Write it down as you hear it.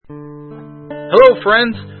Hello,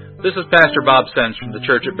 friends. This is Pastor Bob Sens from the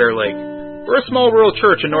Church at Bear Lake. We're a small rural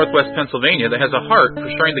church in northwest Pennsylvania that has a heart for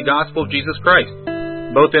sharing the gospel of Jesus Christ,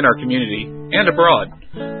 both in our community and abroad.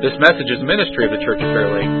 This message is a ministry of the Church at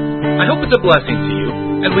Bear Lake. I hope it's a blessing to you,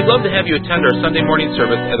 and we'd love to have you attend our Sunday morning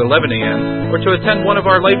service at 11 a.m. or to attend one of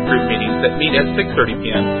our life group meetings that meet at 6:30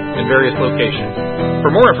 p.m. in various locations.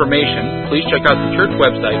 For more information, please check out the church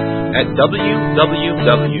website at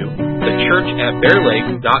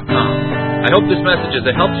www.thechurchatbearlake.com. I hope this message is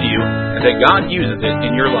a help to you and that God uses it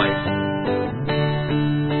in your life.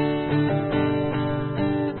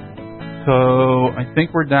 So I think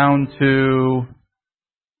we're down to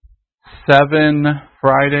 7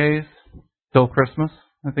 Fridays till Christmas,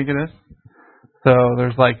 I think it is. So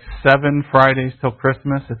there's like 7 Fridays till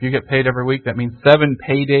Christmas. If you get paid every week, that means 7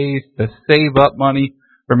 paydays to save up money.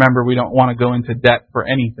 Remember, we don't want to go into debt for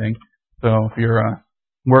anything. So if you're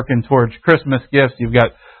working towards Christmas gifts, you've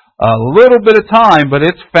got a little bit of time, but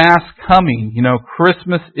it's fast coming. You know,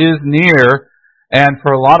 Christmas is near, and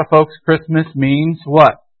for a lot of folks, Christmas means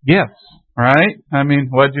what? Gifts, right? I mean,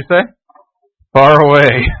 what did you say? Far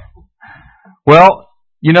away. Well,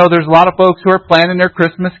 you know, there's a lot of folks who are planning their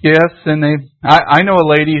Christmas gifts, and I know a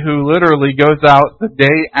lady who literally goes out the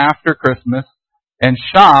day after Christmas and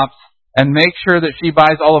shops and makes sure that she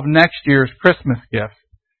buys all of next year's Christmas gifts.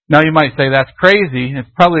 Now you might say that's crazy. It's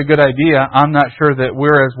probably a good idea. I'm not sure that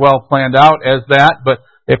we're as well planned out as that, but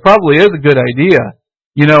it probably is a good idea.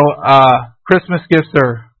 You know, Christmas gifts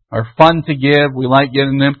are fun to give. We like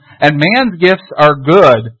getting them. And man's gifts are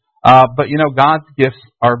good, but you know, God's gifts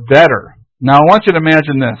are better. Now I want you to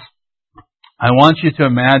imagine this. I want you to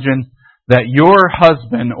imagine that your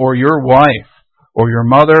husband or your wife or your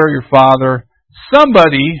mother or your father,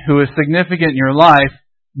 somebody who is significant in your life,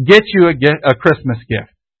 gets you a Christmas gift.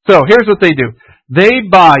 So here's what they do. They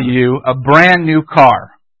buy you a brand new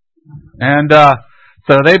car. And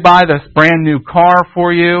so they buy this brand new car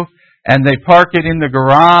for you, and they park it in the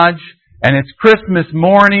garage, and it's Christmas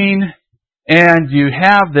morning, and you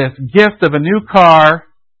have this gift of a new car,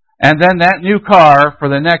 and then that new car, for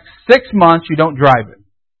the next 6 months, you don't drive it.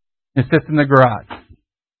 It sits in the garage.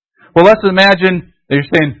 Well, let's imagine that you're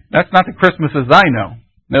saying, that's not the Christmases I know.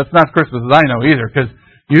 That's not the Christmases I know either, because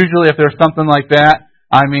usually if there's something like that,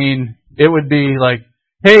 I mean, it would be like,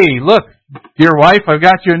 hey, look, dear wife, I've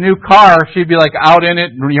got you a new car. She'd be like out in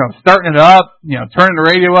it, you know, starting it up, you know, turning the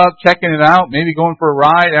radio up, checking it out, maybe going for a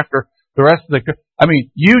ride after the rest of the... I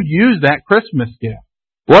mean, you'd use that Christmas gift.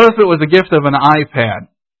 What if it was a gift of an iPad?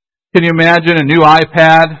 Can you imagine a new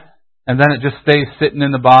iPad, and then it just stays sitting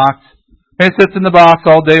in the box? It sits in the box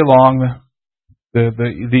all day long.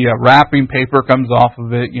 The wrapping paper comes off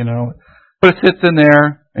of it, you know. But it sits in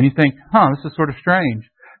there, and you think, this is sort of strange.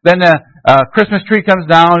 Then the Christmas tree comes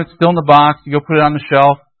down, it's still in the box, you go put it on the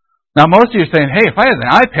shelf. Now most of you are saying, hey, if I had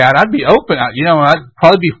an iPad, I'd be open, you know, I'd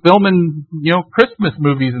probably be filming, you know, Christmas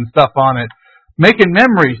movies and stuff on it, making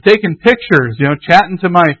memories, taking pictures, you know, chatting to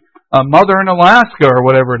my mother in Alaska or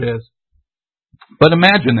whatever it is. But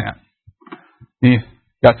imagine that. You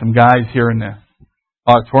got some guys here in the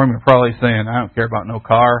auditorium are probably saying, I don't care about no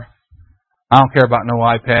car. I don't care about no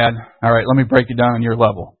iPad. All right, let me break it down on your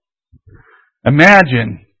level.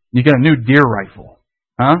 Imagine you get a new deer rifle.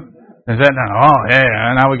 Huh? Is that now? Oh,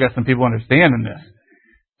 yeah, now we got some people understanding this.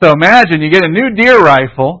 So imagine you get a new deer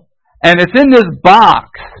rifle, and it's in this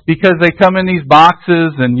box, because they come in these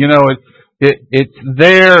boxes, and, you know, it's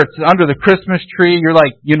there, it's under the Christmas tree. You're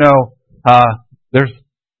like, you know,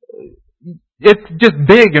 it's just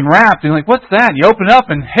big and wrapped, and you're like, what's that? And you open it up,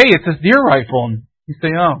 and hey, it's this deer rifle, and you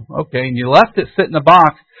say, oh, okay, and you left it sit in the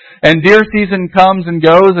box, and deer season comes and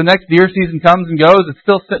goes, the next deer season comes and goes, it's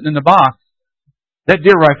still sitting in the box. That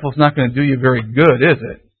deer rifle's not going to do you very good, is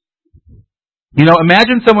it? You know,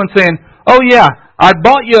 imagine someone saying, oh yeah, I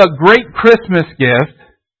bought you a great Christmas gift,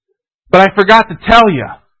 but I forgot to tell you.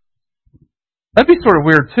 That'd be sort of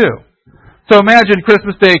weird too. So imagine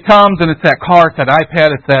Christmas Day comes, and it's that car, it's that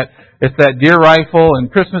iPad, it's that deer rifle,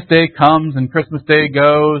 and Christmas Day comes, and Christmas Day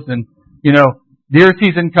goes, and, you know, deer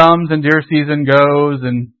season comes and deer season goes,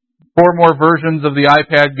 and 4 more versions of the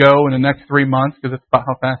iPad go in the next 3 months, because it's about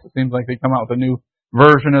how fast it seems like they come out with a new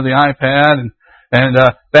version of the iPad, and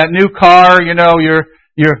that new car, you know, you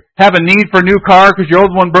have a need for a new car because your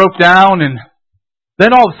old one broke down, and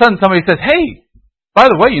then all of a sudden somebody says, hey, by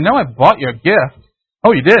the way, you know I bought you a gift.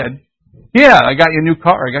 Oh, you did? Yeah, I got you a new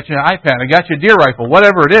car, I got you an iPad, I got you a deer rifle,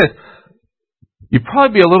 whatever it is. You'd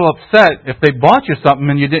probably be a little upset if they bought you something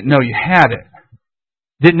and you didn't know you had it.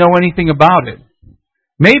 Didn't know anything about it.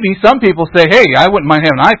 Maybe some people say, hey, I wouldn't mind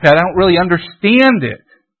having an iPad. I don't really understand it.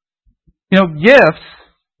 You know, gifts,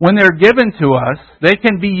 when they're given to us, they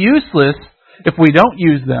can be useless if we don't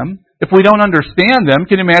use them, if we don't understand them.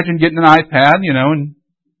 Can you imagine getting an iPad, and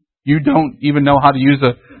you don't even know how to use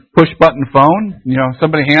a push-button phone?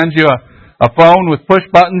 Somebody hands you a phone with push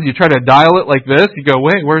buttons, you try to dial it like this, you go,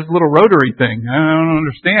 wait, where's the little rotary thing? I don't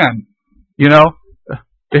understand.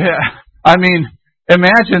 Yeah, I mean,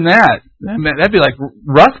 imagine that. That'd be like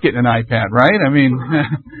Russ getting an iPad, right? I mean,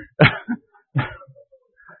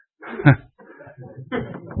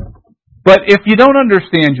 but if you don't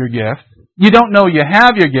understand your gift, you don't know you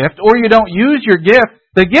have your gift, or you don't use your gift,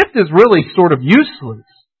 the gift is really sort of useless.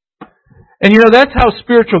 And that's how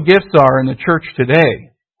spiritual gifts are in the church today.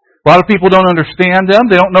 A lot of people don't understand them,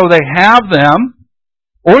 they don't know they have them,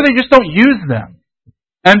 or they just don't use them.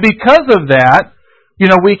 And because of that,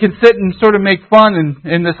 we can sit and sort of make fun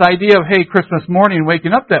in this idea of, hey, Christmas morning,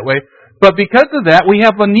 waking up that way. But because of that, we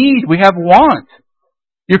have a need, we have want.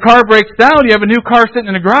 Your car breaks down, you have a new car sitting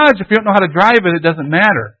in the garage. If you don't know how to drive it, it doesn't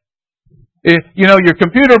matter. If, your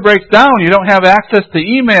computer breaks down, you don't have access to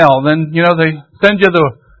email, then, they send you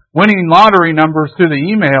the winning lottery numbers through the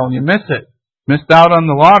email and you miss it. Missed out on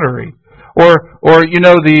the lottery. Or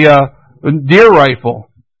the deer rifle.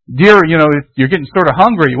 Deer, you're getting sort of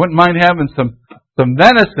hungry. You wouldn't mind having some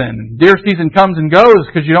venison. Deer season comes and goes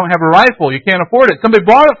because you don't have a rifle. You can't afford it. Somebody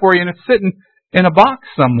bought it for you and it's sitting in a box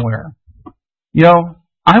somewhere.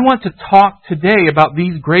 I want to talk today about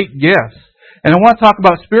these great gifts. And I want to talk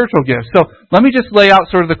about spiritual gifts. So let me just lay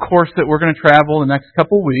out sort of the course that we're going to travel the next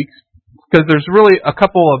couple of weeks, because there's really a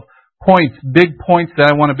couple of points, big points that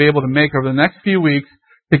I want to be able to make over the next few weeks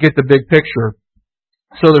to get the big picture.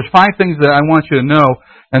 So there's 5 things that I want you to know,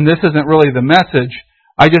 and this isn't really the message.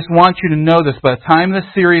 I just want you to know this. By the time this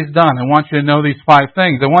series is done, I want you to know these 5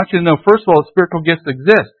 things. I want you to know, first of all, that spiritual gifts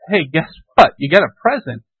exist. Hey, guess what? You got a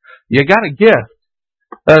present. You got a gift.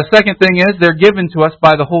 The second thing is they're given to us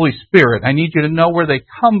by the Holy Spirit. I need you to know where they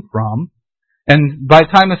come from. And by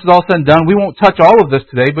the time this is all said and done, we won't touch all of this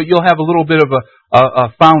today, but you'll have a little bit of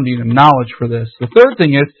a founding of knowledge for this. The third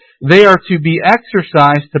thing is they are to be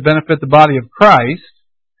exercised to benefit the body of Christ.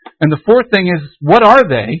 And the fourth thing is, what are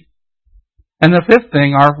they? And the fifth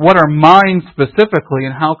thing are, what are mine specifically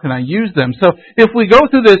and how can I use them? So if we go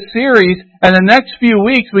through this series and the next few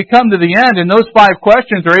weeks we come to the end and those 5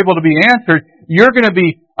 questions are able to be answered, you're going to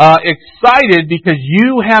be excited because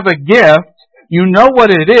you have a gift, you know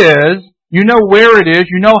what it is, you know where it is,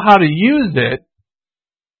 you know how to use it,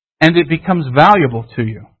 and it becomes valuable to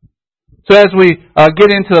you. So as we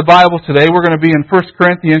get into the Bible today, we're going to be in 1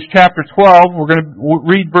 Corinthians chapter 12. We're going to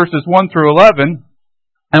read verses 1 through 11.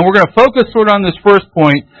 And we're going to focus sort of on this first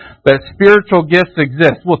point, that spiritual gifts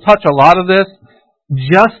exist. We'll touch a lot of this,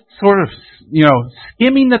 just sort of,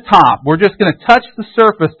 skimming the top. We're just going to touch the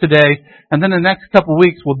surface today, and then the next couple of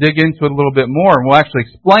weeks we'll dig into it a little bit more, and we'll actually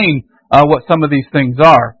explain what some of these things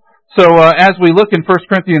are. So as we look in 1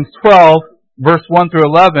 Corinthians 12, verse 1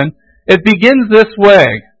 through 11, it begins this way.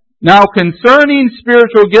 Now concerning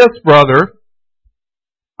spiritual gifts, brother,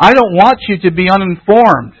 I don't want you to be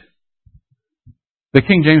uninformed. The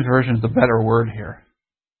King James Version is the better word here.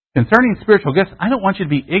 Concerning spiritual gifts, I don't want you to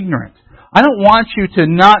be ignorant. I don't want you to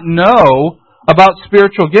not know about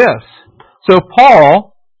spiritual gifts. So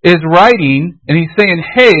Paul is writing, and he's saying,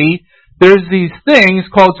 hey, there's these things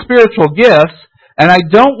called spiritual gifts, and I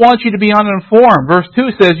don't want you to be uninformed. Verse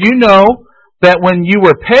 2 says, you know that when you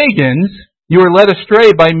were pagans, you were led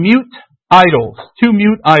astray by mute idols. 2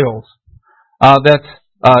 mute idols. That's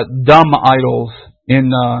dumb idols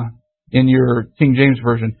in your King James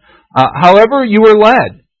Version. However, you were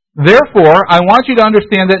led. Therefore, I want you to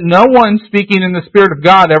understand that no one speaking in the Spirit of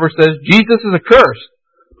God ever says, Jesus is accursed.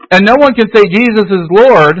 And no one can say Jesus is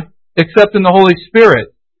Lord except in the Holy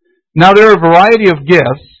Spirit. Now there are a variety of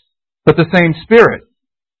gifts, but the same Spirit.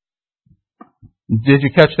 Did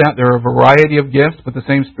you catch that? There are a variety of gifts, but the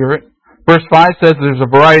same Spirit. Verse 5 says there's a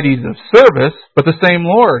variety of service, but the same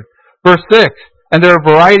Lord. Verse 6, and there are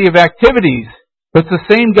a variety of activities, but it's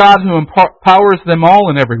the same God who empowers them all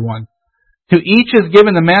and everyone. To each is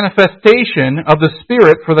given the manifestation of the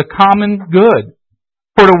Spirit for the common good.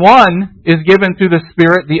 For to one is given through the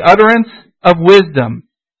Spirit the utterance of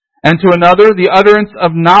wisdom, and to another the utterance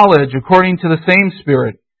of knowledge according to the same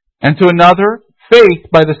Spirit, and to another faith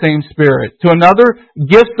by the same Spirit, to another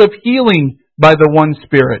gifts of healing by the one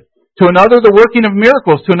Spirit, to another the working of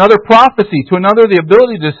miracles, to another prophecy, to another the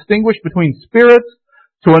ability to distinguish between spirits,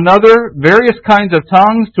 to another various kinds of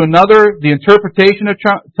tongues, to another the interpretation of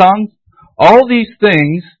tongues. All these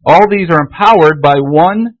are empowered by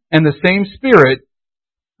one and the same Spirit,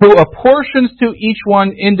 who apportions to each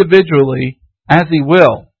one individually as He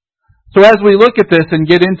will. So as we look at this and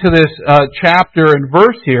get into this chapter and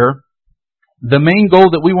verse here, the main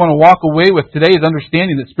goal that we want to walk away with today is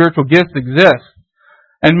understanding that spiritual gifts exist.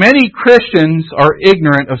 And many Christians are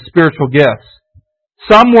ignorant of spiritual gifts.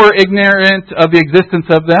 Some were ignorant of the existence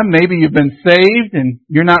of them. Maybe you've been saved and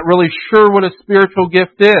you're not really sure what a spiritual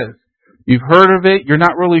gift is. You've heard of it, you're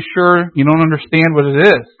not really sure, you don't understand what it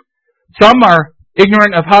is. Some are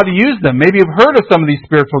ignorant of how to use them. Maybe you've heard of some of these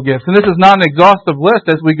spiritual gifts. And this is not an exhaustive list.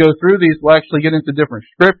 As we go through these, we'll actually get into different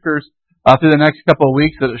scriptures through the next couple of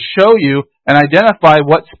weeks that will show you and identify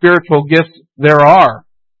what spiritual gifts there are.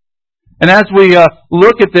 And as we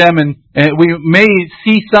look at them, and we may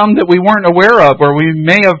see some that we weren't aware of, or we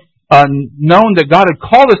may have known that God had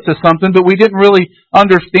called us to something, but we didn't really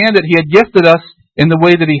understand that He had gifted us in the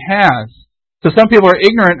way that He has. So some people are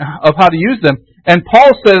ignorant of how to use them. And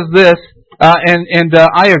Paul says this, and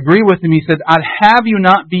I agree with him. He said, "I'd have you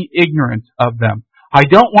not be ignorant of them." I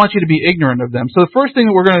don't want you to be ignorant of them. So the first thing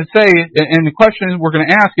that we're going to say, and the question we're going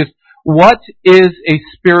to ask is, what is a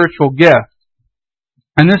spiritual gift?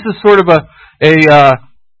 And this is sort of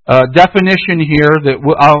a definition here that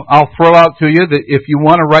I'll throw out to you. That if you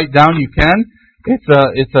want to write down, you can.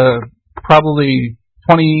 It's a probably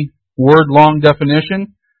 20-word long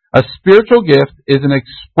definition. A spiritual gift is an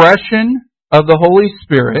expression of the Holy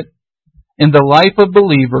Spirit in the life of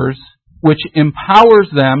believers, which empowers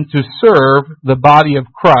them to serve the body of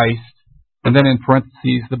Christ. And then in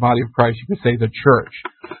parentheses, the body of Christ, you could say the church.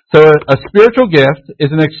 So a spiritual gift is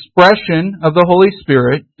an expression of the Holy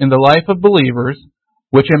Spirit in the life of believers,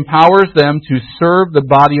 which empowers them to serve the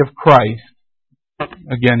body of Christ.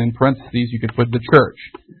 Again, in parentheses, you could put the church.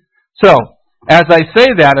 So, as I say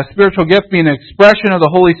that, a spiritual gift being an expression of the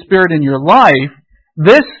Holy Spirit in your life,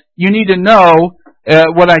 this you need to know.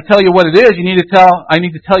 When I tell you what it is, I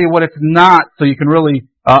need to tell you what it's not, so you can really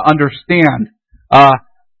understand.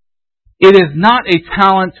 It is not a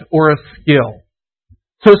talent or a skill.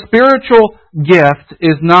 So spiritual gift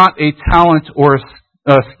is not a talent or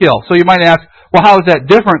a skill. So you might ask, well, how is that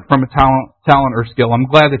different from a talent or skill? I'm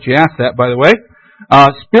glad that you asked that, by the way.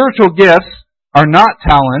 Spiritual gifts are not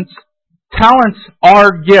talents. Talents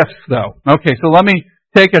are gifts, though. Okay, so let me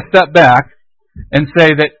take a step back and say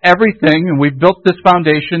that everything, and we've built this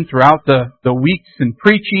foundation throughout the weeks in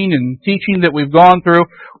preaching and teaching that we've gone through,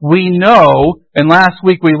 we know, and last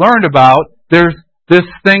week we learned about, there's this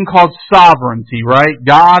thing called sovereignty, right?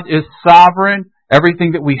 God is sovereign.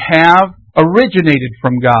 Everything that we have originated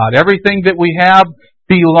from God. Everything that we have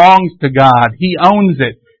belongs to God. He owns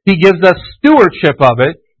it. He gives us stewardship of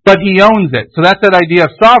it, but He owns it. So that's that idea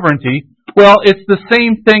of sovereignty. Well, it's the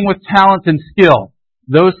same thing with talent and skill.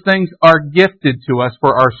 Those things are gifted to us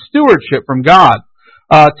for our stewardship from God.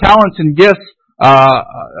 Talents and gifts,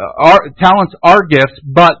 talents are gifts,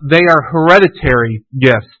 but they are hereditary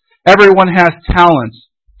gifts. Everyone has talents.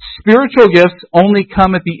 Spiritual gifts only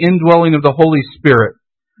come at the indwelling of the Holy Spirit.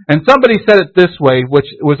 And somebody said it this way, which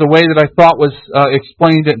was a way that I thought was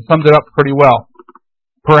explained it and summed it up pretty well.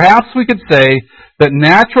 Perhaps we could say that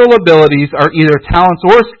natural abilities are either talents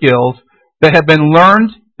or skills that have been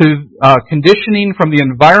learned through conditioning from the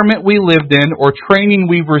environment we lived in or training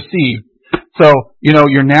we've received. So,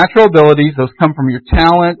 your natural abilities, those come from your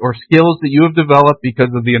talent or skills that you have developed because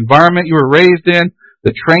of the environment you were raised in,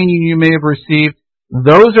 the training you may have received.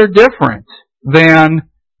 Those are different than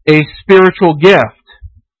a spiritual gift.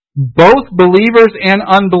 Both believers and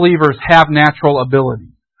unbelievers have natural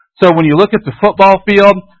abilities. So when you look at the football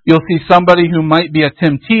field, you'll see somebody who might be a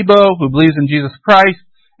Tim Tebow, who believes in Jesus Christ,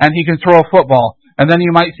 and he can throw a football. And then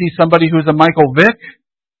you might see somebody who's a Michael Vick,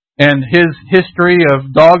 and his history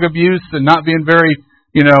of dog abuse and not being very,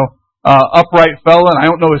 upright fella, and I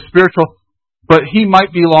don't know his spiritual, but he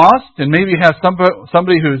might be lost, and maybe you have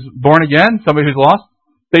somebody who's born again, somebody who's lost.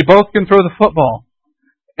 They both can throw the football.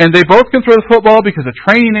 And they both can throw the football because of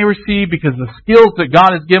training they receive, because of the skills that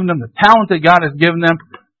God has given them, the talent that God has given them.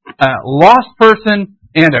 A lost person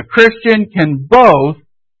and a Christian can both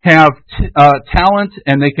have talent,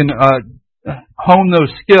 and they can hone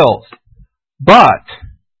those skills. But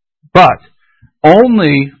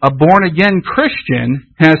only a born-again Christian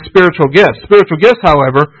has spiritual gifts. Spiritual gifts,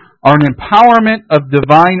 however, are an empowerment of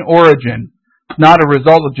divine origin, not a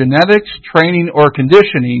result of genetics, training, or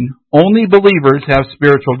conditioning. Only believers have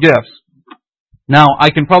spiritual gifts. Now, I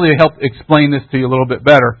can probably help explain this to you a little bit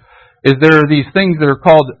better. There are these things that are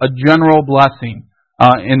called a general blessing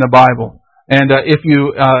in the Bible. And if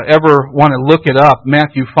you ever want to look it up,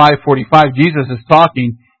 Matthew 5:45, Jesus is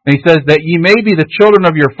talking, and He says, "That ye may be the children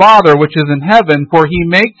of your Father which is in heaven, for He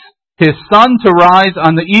makes His sun to rise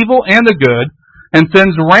on the evil and the good, and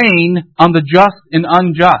sends rain on the just and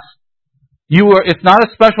unjust." It's not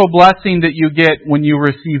a special blessing that you get when you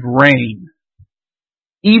receive rain.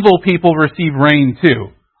 Evil people receive rain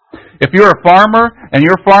too. If you're a farmer and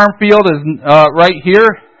your farm field is right here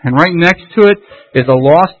and right next to it is a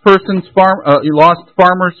lost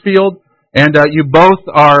farmer's field, and you both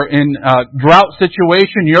are in a drought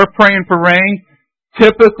situation, you're praying for rain.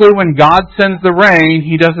 Typically when God sends the rain,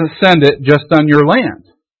 He doesn't send it just on your land.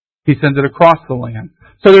 He sends it across the land.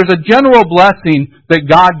 So there's a general blessing that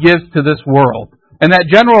God gives to this world. And that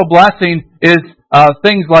general blessing is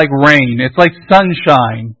things like rain. It's like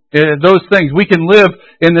sunshine. Those things. We can live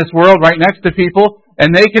in this world right next to people,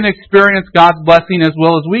 and they can experience God's blessing as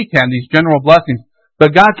well as we can, these general blessings.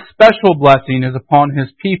 But God's special blessing is upon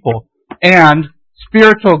His people. And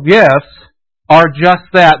spiritual gifts are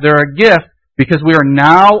just that. They're a gift because we are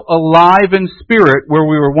now alive in spirit where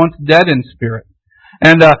we were once dead in spirit.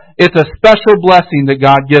 And it's a special blessing that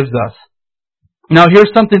God gives us. Now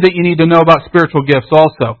here's something that you need to know about spiritual gifts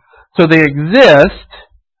also. So they exist.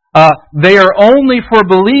 They are only for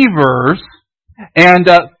believers. And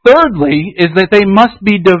thirdly is that they must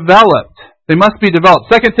be developed. They must be developed.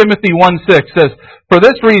 2 Timothy 1:6 says, "For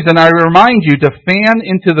this reason I remind you to fan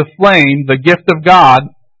into the flame the gift of God,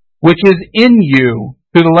 which is in you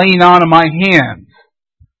through the laying on of my hands."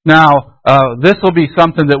 Now, this will be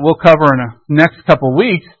something that we'll cover in the next couple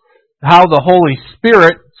weeks, how the Holy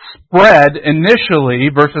Spirit spread initially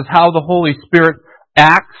versus how the Holy Spirit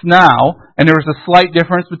acts now. And there was a slight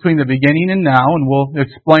difference between the beginning and now, and we'll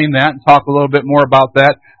explain that and talk a little bit more about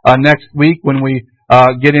that next week when we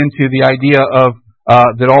get into the idea of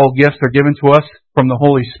that all gifts are given to us from the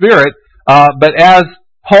Holy Spirit. But as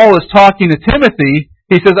Paul is talking to Timothy,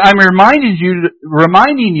 he says, "I'm reminding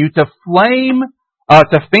you to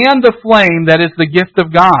fan the flame that is the gift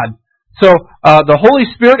of God." So the Holy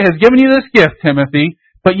Spirit has given you this gift, Timothy,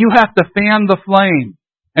 but you have to fan the flame.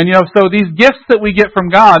 And so these gifts that we get from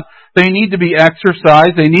God, they need to be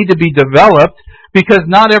exercised, they need to be developed, because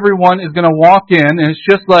not everyone is going to walk in, and it's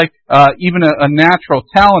just like even a natural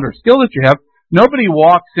talent or skill that you have. Nobody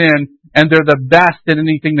walks in and they're the best at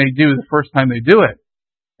anything they do the first time they do it.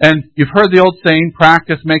 And you've heard the old saying,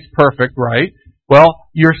 practice makes perfect, right? Well,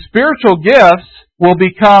 your spiritual gifts will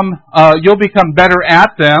you'll become better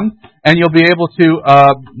at them, and you'll be able to,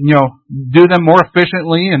 do them more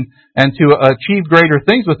efficiently and to achieve greater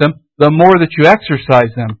things with them the more that you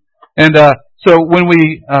exercise them. And so when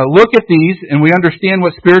we look at these and we understand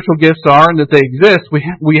what spiritual gifts are and that they exist, we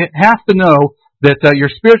have to know that your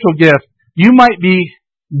spiritual gift, you might be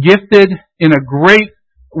gifted in a great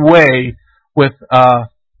way with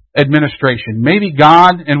administration. Maybe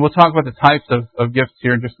God, and we'll talk about the types of gifts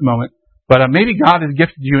here in just a moment, but maybe God has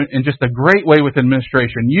gifted you in just a great way with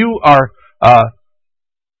administration. You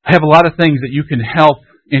have a lot of things that you can help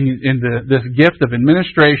in this gift of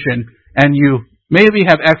administration, and you maybe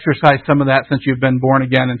have exercised some of that since you've been born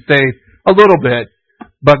again and saved a little bit,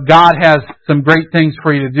 but God has some great things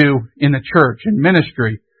for you to do in the church, in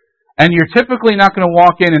ministry. And you're typically not going to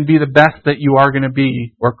walk in and be the best that you are going to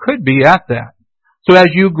be or could be at that. So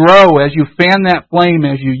as you grow, as you fan that flame,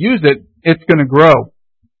 as you use it, it's going to grow.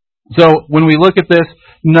 So when we look at this,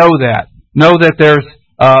 know that there's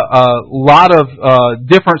a lot of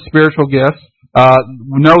different spiritual gifts.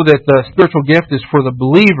 Know that the spiritual gift is for the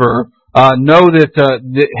believer. Know that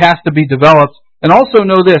it has to be developed. And also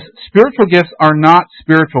know this, spiritual gifts are not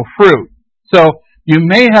spiritual fruit. So you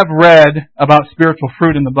may have read about spiritual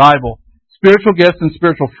fruit in the Bible. Spiritual gifts and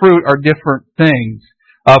spiritual fruit are different things.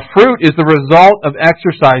 Fruit is the result of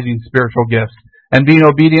exercising spiritual gifts and being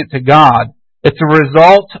obedient to God. It's a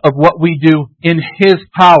result of what we do in His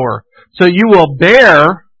power. So you will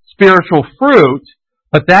bear spiritual fruit,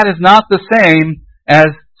 but that is not the same as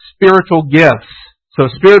spiritual gifts. So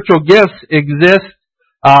spiritual gifts exist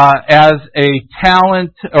as a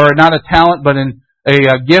talent, or not a talent, but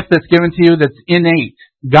a gift that's given to you that's innate.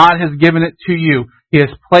 God has given it to you. He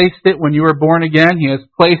has placed it when you were born again. He has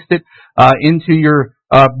placed it into your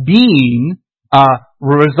being.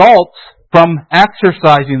 Results from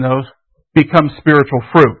exercising those become spiritual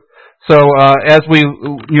fruit. So as we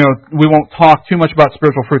won't talk too much about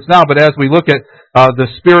spiritual fruits now, but as we look at the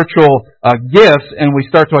spiritual gifts and we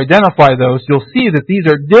start to identify those, you'll see that these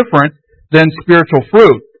are different than spiritual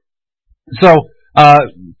fruit. So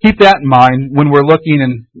keep that in mind when we're looking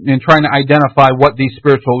and trying to identify what these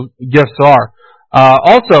spiritual gifts are.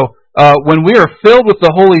 Also, when we are filled with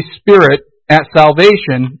the Holy Spirit at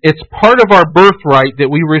salvation, it's part of our birthright that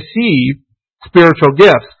we receive spiritual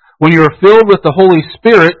gifts. When you are filled with the Holy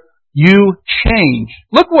Spirit, you change.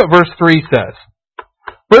 Look what verse 3 says.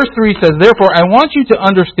 Verse 3 says, "Therefore I want you to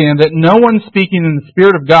understand that no one speaking in the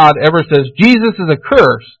Spirit of God ever says, 'Jesus is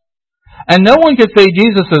accursed,' And no one can say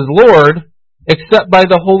Jesus is Lord except by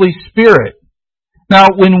the Holy Spirit. Now,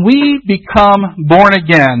 when we become born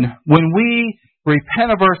again, when we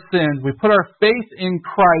repent of our sins, we put our faith in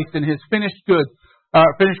Christ and His finished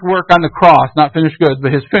work on the cross, not finished goods,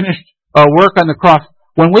 but His finished work on the cross.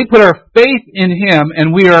 When we put our faith in Him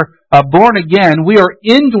and we are born again, we are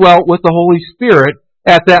indwelt with the Holy Spirit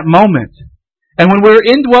at that moment. And when we're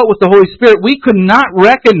indwelt with the Holy Spirit, we could not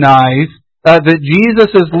recognize that Jesus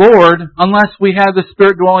is Lord unless we have the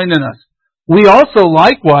Spirit dwelling in us. We also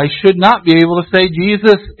likewise should not be able to say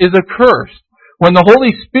Jesus is accursed. When the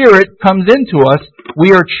Holy Spirit comes into us,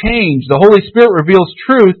 we are changed. The Holy Spirit reveals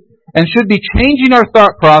truth and should be changing our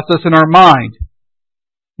thought process and our mind.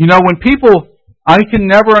 You know, when people, I can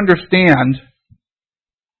never understand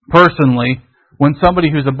personally when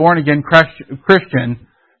somebody who's a born-again Christian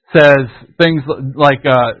says things like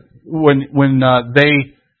when they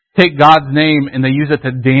take God's name and they use it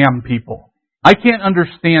to damn people. I can't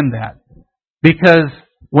understand that. Because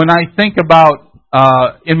when I think about,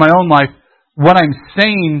 in my own life, what I'm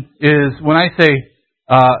saying is, when I say,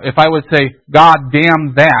 if I would say, God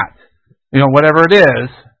damn that, whatever it is,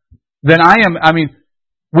 then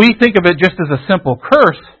we think of it just as a simple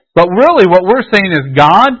curse, but really what we're saying is,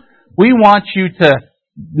 God, we want you to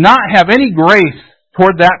not have any grace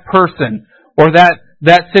toward that person or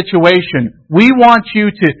that situation. We want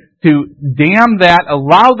you to damn that,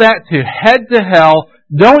 allow that to head to hell,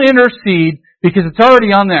 don't intercede, because it's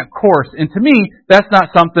already on that course. And to me, that's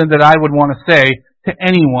not something that I would want to say to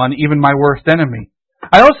anyone, even my worst enemy.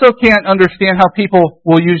 I also can't understand how people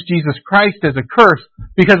will use Jesus Christ as a curse,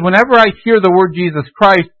 because whenever I hear the word Jesus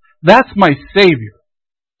Christ, that's my Savior.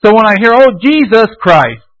 So when I hear, oh, Jesus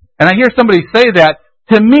Christ, and I hear somebody say that,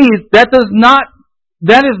 to me, that is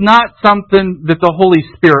not something that the Holy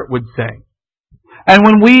Spirit would say. And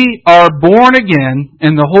when we are born again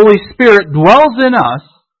and the Holy Spirit dwells in us,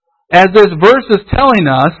 as this verse is telling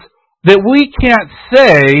us, that we can't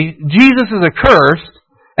say Jesus is accursed,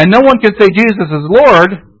 and no one can say Jesus is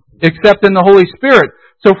Lord, except in the Holy Spirit.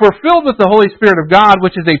 So if we're filled with the Holy Spirit of God,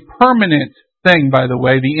 which is a permanent thing, by the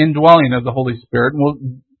way, the indwelling of the Holy Spirit, and we'll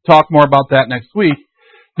talk more about that next week,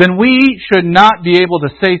 then we should not be able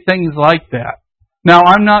to say things like that. Now,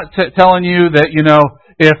 I'm not telling you that,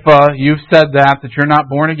 if you've said that you're not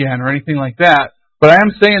born again or anything like that, but I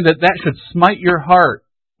am saying that should smite your heart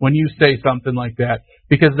when you say something like that,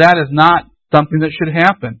 because that is not something that should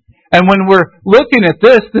happen. And when we're looking at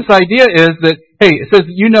this idea is that, hey, it says,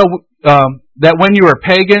 that when you were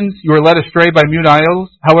pagans, you were led astray by mute idols,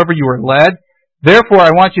 however you were led. Therefore,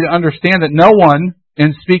 I want you to understand that no one,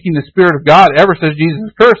 in speaking the Spirit of God, ever says Jesus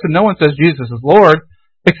is cursed, and no one says Jesus is Lord,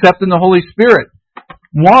 except in the Holy Spirit.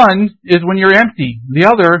 One is when you're empty. The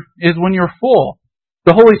other is when you're full.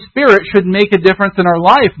 The Holy Spirit should make a difference in our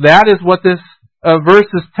life. That is what this verse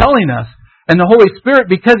is telling us. And the Holy Spirit,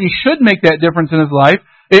 because He should make that difference in our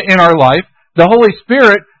life, the Holy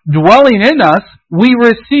Spirit dwelling in us, we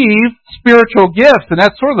receive spiritual gifts. And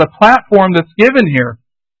that's sort of the platform that's given here.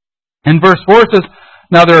 And verse 4 says,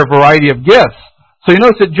 now there are a variety of gifts. So you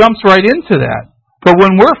notice it jumps right into that. But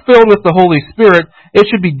when we're filled with the Holy Spirit, it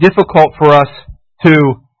should be difficult for us to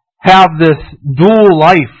have this dual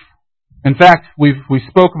life. In fact, we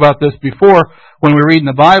spoke about this before when we read in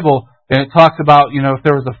the Bible. And it talks about, if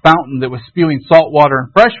there was a fountain that was spewing salt water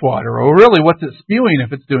and fresh water. Well, really, what's it spewing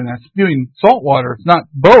if it's doing that? It's spewing salt water. It's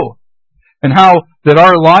not both. And how that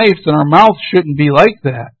our lives and our mouths shouldn't be like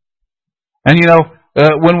that. And,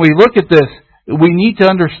 when we look at this, we need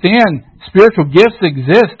to understand spiritual gifts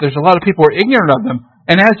exist. There's a lot of people who are ignorant of them.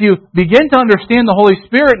 And as you begin to understand the Holy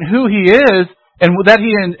Spirit and who He is, and that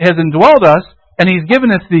He has indwelled us, and He's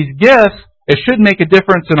given us these gifts, it should make a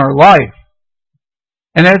difference in our life.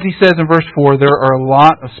 And as he says in verse 4, there are a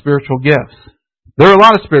lot of spiritual gifts. There are a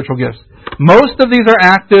lot of spiritual gifts. Most of these are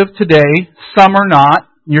active today. Some are not.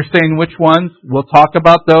 You're saying which ones? We'll talk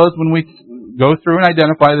about those when we go through and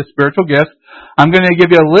identify the spiritual gifts. I'm going to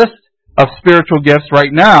give you a list of spiritual gifts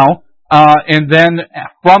right now. And then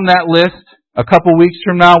from that list, a couple weeks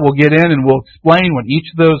from now, we'll get in and we'll explain what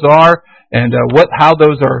each of those are and how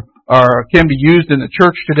those can be used in the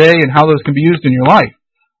church today and how those can be used in your life.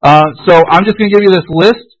 So I'm just going to give you this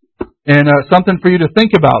list and something for you to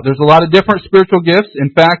think about. There's a lot of different spiritual gifts.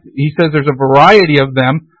 In fact, he says there's a variety of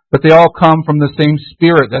them, but they all come from the same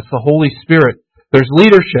Spirit. That's the Holy Spirit. There's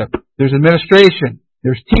leadership. There's administration.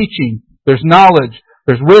 There's teaching. There's knowledge.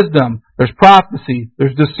 There's wisdom. There's prophecy.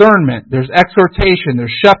 There's discernment. There's exhortation.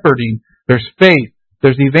 There's shepherding. There's faith.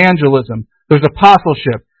 There's evangelism. There's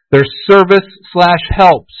apostleship. There's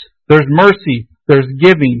service/helps. There's mercy. There's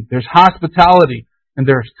giving. There's hospitality. And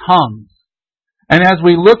there's tongues. And as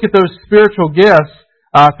we look at those spiritual gifts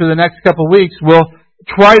through the next couple of weeks, we'll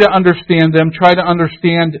try to understand them, try to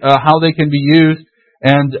understand how they can be used,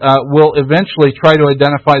 and we'll eventually try to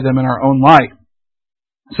identify them in our own life.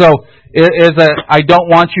 So, I don't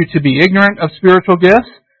want you to be ignorant of spiritual gifts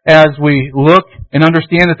as we look and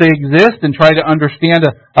understand that they exist and try to understand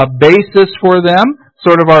a basis for them,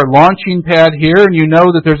 sort of our launching pad here, and you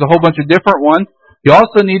know that there's a whole bunch of different ones. You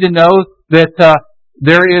also need to know that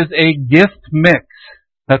there is a gift mix.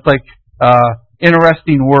 That's like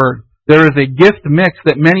interesting word. There is a gift mix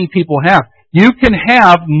that many people have. You can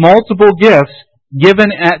have multiple gifts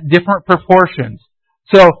given at different proportions.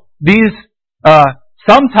 So these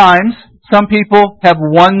sometimes some people have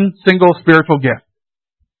one single spiritual gift.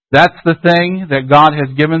 That's the thing that God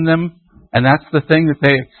has given them, and that's the thing that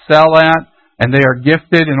they excel at, and they are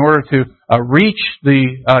gifted in order to reach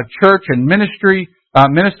the church and minister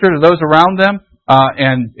to those around them,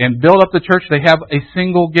 and build up the church. They have a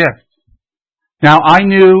single gift. Now, I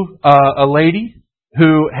knew a lady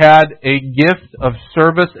who had a gift of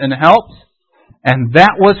service and helps, and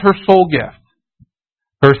that was her sole gift.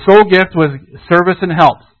 Her sole gift was service and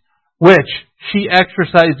helps, which she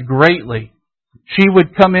exercised greatly. She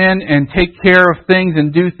would come in and take care of things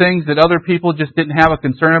and do things that other people just didn't have a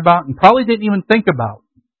concern about and probably didn't even think about.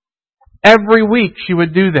 Every week she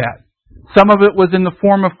would do that. Some of it was in the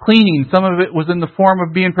form of cleaning. Some of it was in the form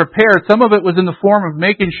of being prepared. Some of it was in the form of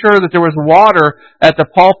making sure that there was water at the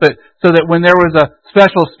pulpit so that when there was a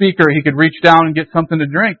special speaker, he could reach down and get something to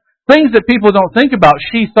drink. Things that people don't think about,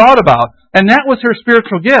 she thought about. And that was her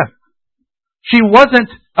spiritual gift. She wasn't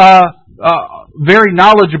very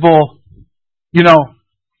knowledgeable, in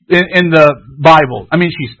the Bible. I mean,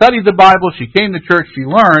 she studied the Bible, she came to church, she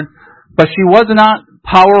learned, but she was not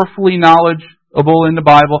powerfully knowledgeable in the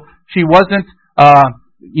Bible. She wasn't,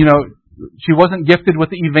 she wasn't gifted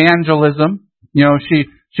with evangelism.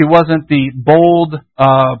 She wasn't the bold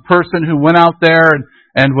person who went out there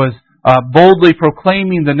and was boldly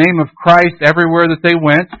proclaiming the name of Christ everywhere that they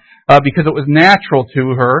went because it was natural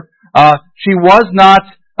to her. She was not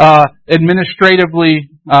administratively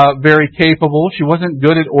very capable. She wasn't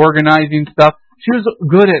good at organizing stuff. She was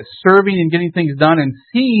good at serving and getting things done and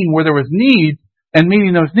seeing where there was need and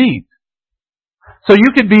meeting those needs. So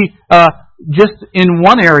you could be just in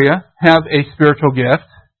one area have a spiritual gift,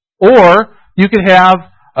 or you could have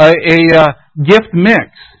a gift mix,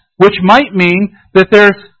 which might mean that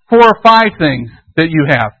there's 4 or 5 things that you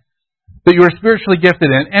have that you are spiritually gifted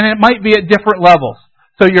in, and it might be at different levels.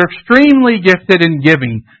 So you're extremely gifted in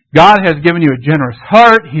giving. God has given you a generous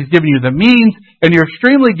heart. He's given you the means, and you're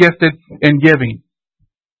extremely gifted in giving.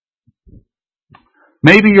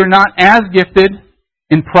 Maybe you're not as gifted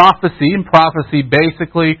in prophecy, and prophecy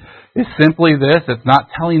basically is simply this. It's not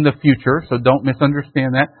telling the future, so don't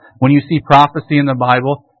misunderstand that. When you see prophecy in the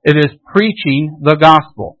Bible, it is preaching the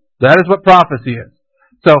gospel. That is what prophecy is.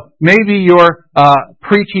 So maybe you're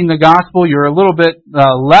preaching the gospel, you're a little bit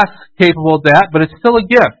less capable of that, but it's still a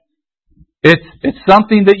gift. It's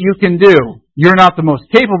something that you can do. You're not the most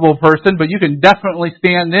capable person, but you can definitely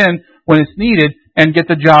stand in when it's needed and get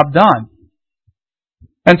the job done.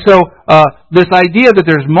 And so this idea that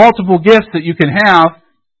there's multiple gifts that you can have,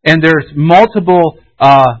 and there's multiple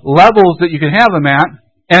levels that you can have them at,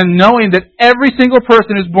 and knowing that every single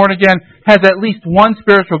person who's born again has at least one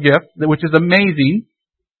spiritual gift, which is amazing.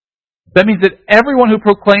 That means that everyone who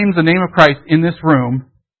proclaims the name of Christ in this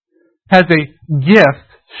room has a gift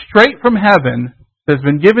straight from heaven that's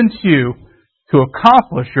been given to you to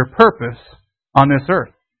accomplish your purpose on this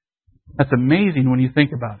earth. That's amazing when you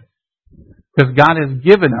think about it. Because God has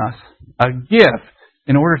given us a gift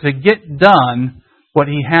in order to get done what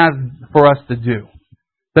He has for us to do.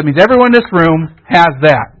 That means everyone in this room has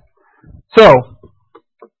that. So,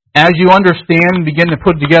 as you understand and begin to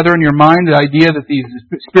put together in your mind the idea that these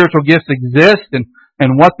spiritual gifts exist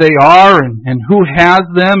and what they are and who has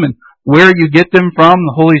them and where you get them from,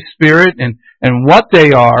 the Holy Spirit, and what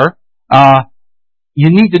they are, you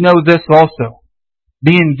need to know this also.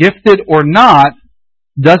 Being gifted or not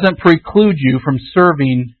doesn't preclude you from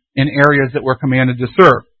serving in areas that we're commanded to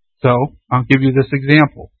serve. So, I'll give you this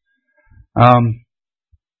example.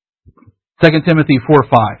 2 Timothy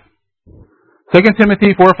 4:5. 2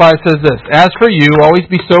 Timothy 4:5 says this, "As for you, always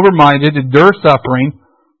be sober-minded, endure suffering,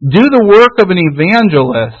 do the work of an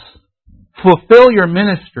evangelist, fulfill your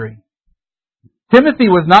ministry." Timothy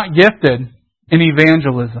was not gifted in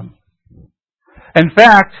evangelism. In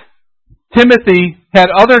fact, Timothy had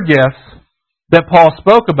other gifts that Paul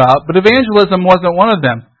spoke about, but evangelism wasn't one of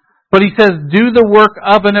them. But he says, do the work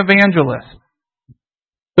of an evangelist.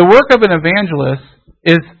 The work of an evangelist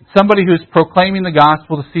is somebody who's proclaiming the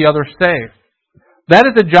gospel to see others saved. That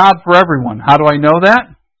is a job for everyone. How do I know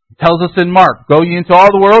that? It tells us in Mark, go ye into all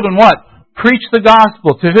the world and what? Preach the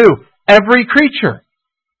gospel to who? Every creature.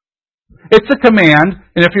 It's a command,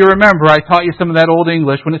 and if you remember, I taught you some of that old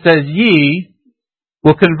English. When it says ye,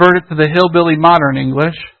 we'll convert it to the hillbilly modern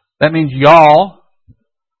English. That means y'all.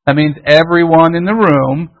 That means everyone in the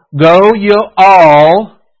room. Go ye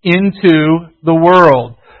all into the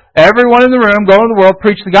world. Everyone in the room, go in the world,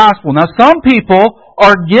 preach the gospel. Now, some people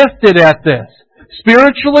are gifted at this.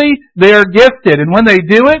 Spiritually, they are gifted. And when they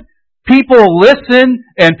do it, people listen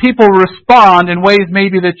and people respond in ways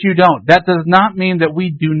maybe that you don't. That does not mean that we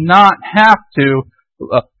do not have to.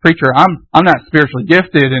 Preacher, I'm not spiritually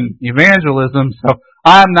gifted in evangelism, so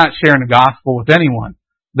I'm not sharing the gospel with anyone.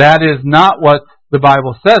 That is not what the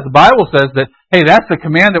Bible says. The Bible says that, hey, that's the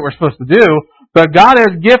command that we're supposed to do, but God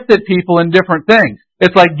has gifted people in different things.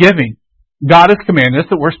 It's like giving. God has commanded us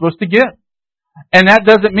that we're supposed to give. And that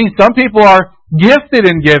doesn't mean some people are gifted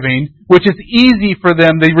in giving, which is easy for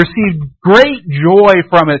them. They receive great joy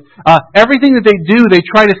from it. Everything that they do, they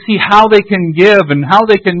try to see how they can give and how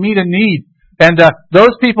they can meet a need. And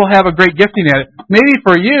those people have a great gifting at it. Maybe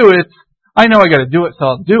for you, it's, I know I got to do it, so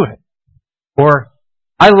I'll do it. Or,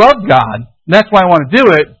 I love God, and that's why I want to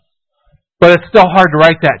do it, but it's still hard to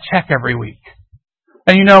write that check every week.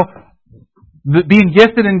 And you know, being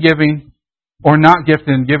gifted in giving or not gifted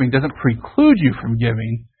in giving doesn't preclude you from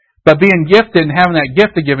giving, but being gifted and having that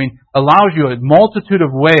gift of giving allows you a multitude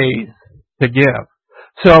of ways to give.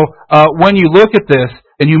 So when you look at this,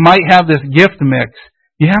 and you might have this gift mix,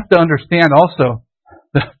 you have to understand also,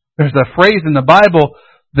 there's a phrase in the Bible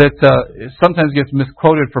that sometimes gets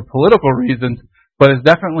misquoted for political reasons, but is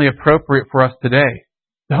definitely appropriate for us today.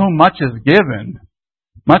 To whom much is given,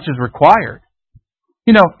 much is required.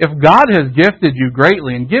 You know, if God has gifted you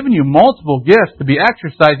greatly and given you multiple gifts to be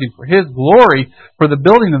exercising for His glory, for the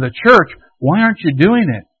building of the church, why aren't you doing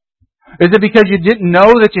it? Is it because you didn't know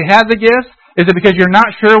that you had the gifts? Is it because you're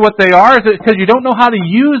not sure what they are? Is it because you don't know how to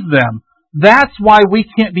use them? That's why we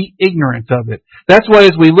can't be ignorant of it. That's why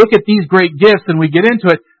as we look at these great gifts and we get into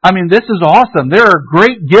it, I mean, this is awesome. There are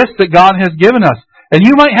great gifts that God has given us. And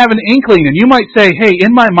you might have an inkling and you might say, hey,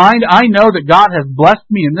 in my mind, I know that God has blessed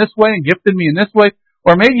me in this way and gifted me in this way.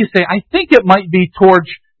 Or maybe you say, I think it might be towards,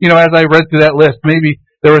 you know, as I read through that list, maybe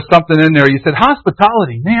there was something in there. You said,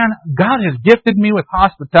 hospitality. Man, God has gifted me with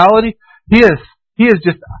hospitality. He is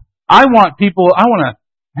just, I want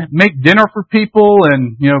to make dinner for people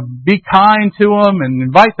and, you know, be kind to them and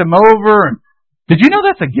invite them over. And did you know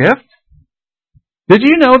that's a gift? Did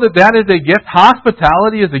you know that that is a gift?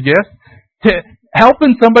 Hospitality is a gift.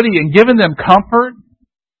 Helping somebody and giving them comfort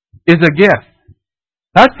is a gift.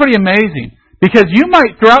 That's pretty amazing. Because you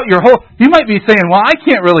might, you might be saying, well, I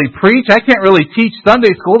can't really preach. I can't really teach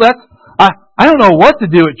Sunday school. I don't know what to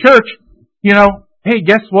do at church. You know, hey,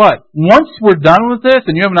 guess what? Once we're done with this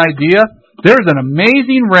and you have an idea, there's an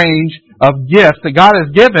amazing range of gifts that God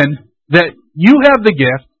has given that you have the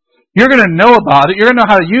gift. You're going to know about it. You're going to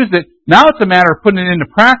know how to use it. Now it's a matter of putting it into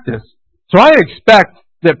practice. So I expect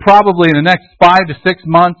that probably in the next 5 to 6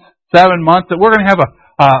 months, 7 months, that we're going to have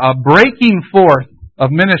a breaking forth of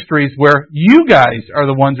ministries where you guys are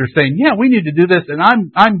the ones who are saying, yeah, we need to do this, and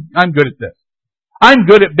I'm good at this. I'm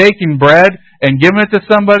good at baking bread and giving it to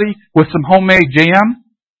somebody with some homemade jam.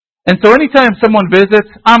 And so anytime someone visits,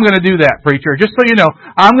 I'm going to do that, preacher. Just so you know,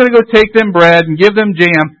 I'm going to go take them bread and give them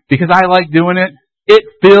jam because I like doing it. It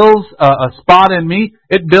fills a spot in me.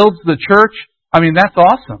 It builds the church. I mean, that's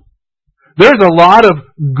awesome. There's a lot of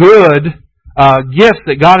good gifts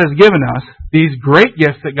that God has given us, these great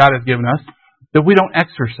gifts that God has given us, that we don't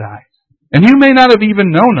exercise. And you may not have even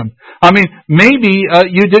known them. I mean, maybe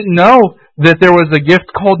you didn't know that there was a gift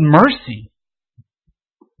called mercy.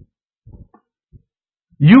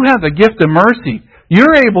 You have the gift of mercy.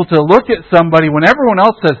 You're able to look at somebody when everyone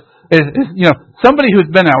else is somebody who's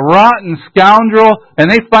been a rotten scoundrel and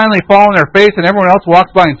they finally fall on their face and everyone else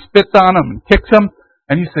walks by and spits on them and kicks them.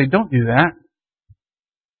 And you say, don't do that.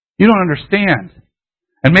 You don't understand.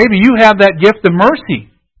 And maybe you have that gift of mercy.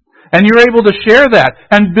 And you're able to share that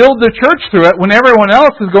and build the church through it when everyone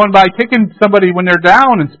else is going by kicking somebody when they're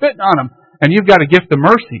down and spitting on them. And you've got a gift of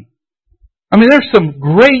mercy. I mean, there's some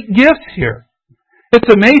great gifts here. It's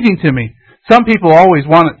amazing to me. Some people always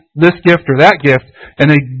want this gift or that gift, and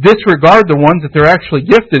they disregard the ones that they're actually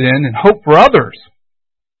gifted in and hope for others.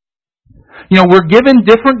 You know, we're given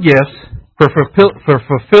different gifts for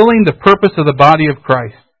fulfilling the purpose of the body of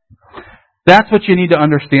Christ. That's what you need to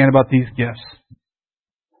understand about these gifts.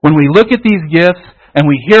 When we look at these gifts and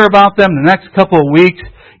we hear about them the next couple of weeks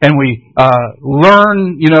and we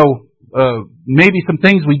learn, maybe some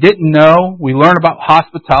things we didn't know. We learn about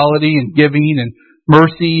hospitality and giving and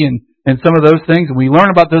mercy and some of those things, and we learn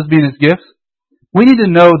about those being His gifts, we need to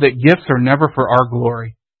know that gifts are never for our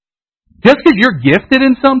glory. Just because you're gifted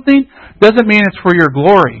in something doesn't mean it's for your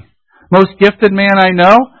glory. Most gifted man I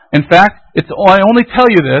know, in fact, I only tell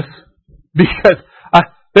you this because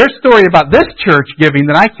there's a story about this church giving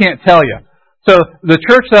that I can't tell you. So the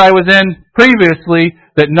church that I was in previously,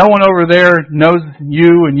 that no one over there knows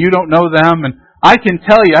you and you don't know them, and I can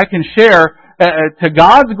tell you, I can share to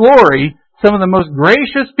God's glory, some of the most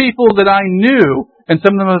gracious people that I knew and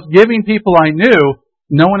some of the most giving people I knew,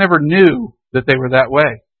 no one ever knew that they were that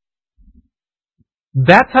way.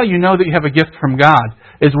 That's how you know that you have a gift from God,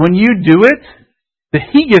 is when you do it, that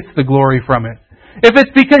He gets the glory from it. If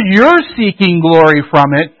it's because you're seeking glory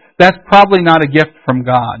from it, that's probably not a gift from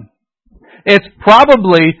God. It's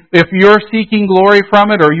probably, if you're seeking glory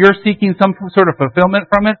from it or you're seeking some sort of fulfillment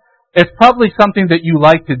from it, it's probably something that you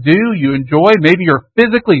like to do, you enjoy. Maybe you're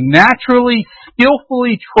physically, naturally,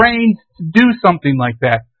 skillfully trained to do something like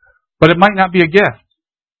that. But it might not be a gift.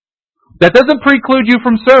 That doesn't preclude you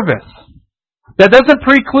from service. That doesn't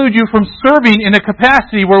preclude you from serving in a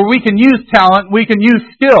capacity where we can use talent, we can use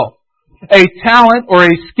skill. A talent or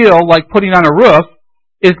a skill, like putting on a roof,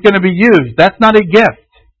 is going to be used. That's not a gift.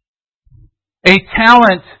 A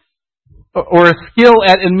talent or a skill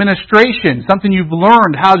at administration, something you've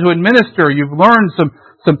learned how to administer, you've learned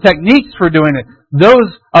some techniques for doing it.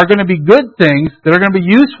 Those are going to be good things that are going to be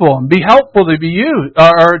useful and be helpful to be used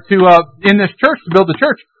in this church, to build the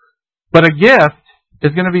church. But a gift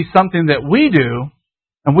is going to be something that we do,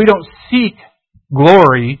 and we don't seek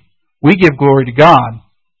glory, we give glory to God.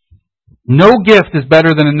 No gift is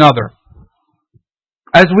better than another.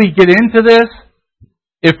 As we get into this,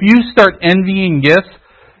 if you start envying gifts,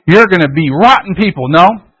 you're going to be rotten people. No,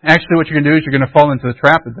 actually what you're going to do is you're going to fall into the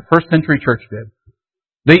trap that the first century church did.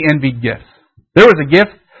 They envied gifts. There was a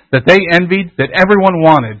gift that they envied that everyone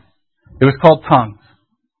wanted. It was called tongues.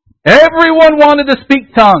 Everyone wanted to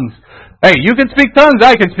speak tongues. Hey, you can speak tongues,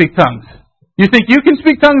 I can speak tongues. You think you can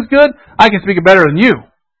speak tongues good? I can speak it better than you.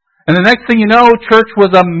 And the next thing you know, church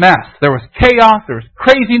was a mess. There was chaos, there was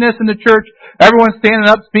craziness in the church. Everyone's standing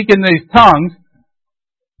up speaking these tongues,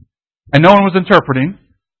 and no one was interpreting.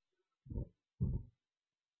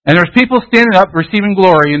 And there's people standing up receiving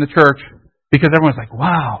glory in the church because everyone's like,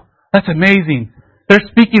 wow, that's amazing. They're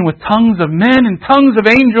speaking with tongues of men and tongues of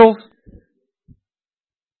angels.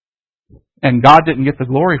 And God didn't get the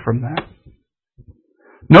glory from that.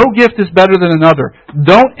 No gift is better than another.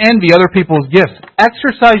 Don't envy other people's gifts.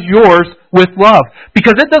 Exercise yours with love.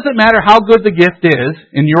 Because it doesn't matter how good the gift is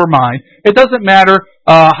in your mind. It doesn't matter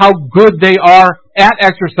how good they are at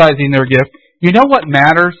exercising their gift. You know what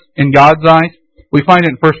matters in God's eyes? We find it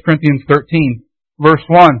in 1 Corinthians 13, verse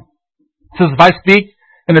 1. It says, if I speak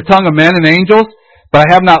in the tongue of men and angels, but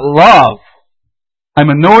I have not love, I'm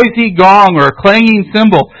a noisy gong or a clanging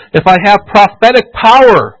cymbal. If I have prophetic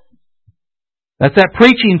power, that's that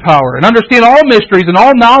preaching power, and understand all mysteries and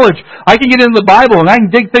all knowledge, I can get into the Bible and I can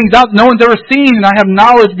dig things out no one's ever seen, and I have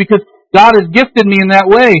knowledge because God has gifted me in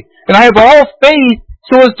that way. And I have all faith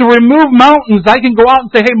so as to remove mountains. I can go out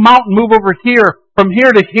and say, hey, mountain, move over here, from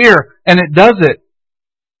here to here, and it does it.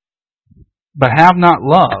 But have not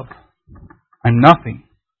love, I'm nothing.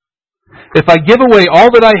 If I give away all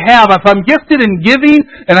that I have, if I'm gifted in giving,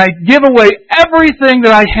 and I give away everything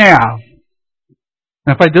that I have,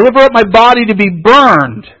 and if I deliver up my body to be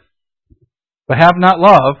burned, but have not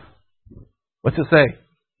love, what's it say?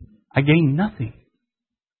 I gain nothing.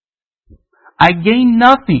 I gain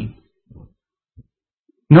nothing.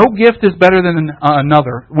 No gift is better than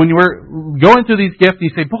another. When you're going through these gifts, you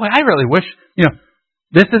say, boy, I really wish,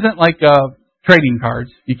 this isn't like trading cards.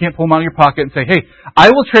 You can't pull them out of your pocket and say, hey, I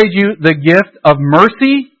will trade you the gift of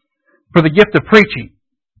mercy for the gift of preaching.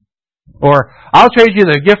 Or I'll trade you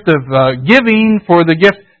the gift of giving for the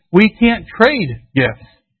gift. We can't trade gifts.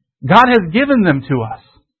 God has given them to us.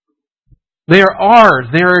 They are ours.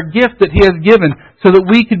 They are a gift that He has given so that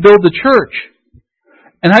we could build the church.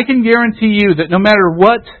 And I can guarantee you that no matter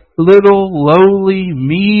what little, lowly,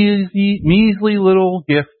 measly little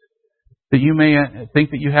gift that you may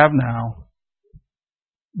think that you have now,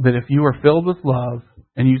 that if you are filled with love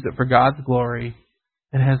and use it for God's glory,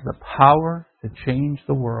 it has the power to change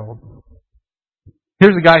the world.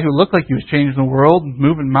 Here's a guy who looked like he was changing the world,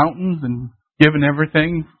 moving mountains and giving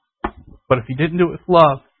everything. But if he didn't do it with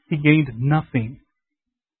love, he gained nothing.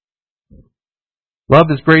 Love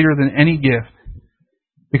is greater than any gift.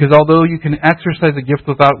 Because although you can exercise a gift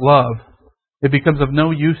without love, it becomes of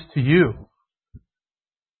no use to you.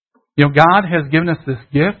 God has given us this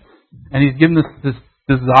gift, and He's given us this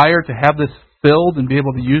desire to have this filled and be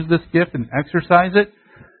able to use this gift and exercise it.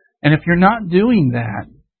 And if you're not doing that,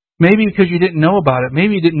 maybe because you didn't know about it,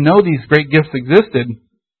 maybe you didn't know these great gifts existed,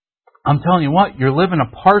 I'm telling you what, you're living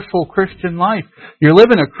a partial Christian life. You're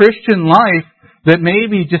living a Christian life that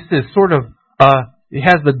maybe just is sort of, it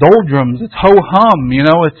has the doldrums, it's ho-hum,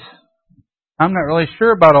 I'm not really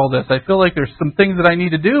sure about all this. I feel like there's some things that I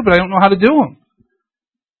need to do, but I don't know how to do them.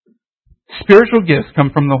 Spiritual gifts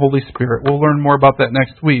come from the Holy Spirit. We'll learn more about that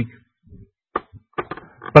next week.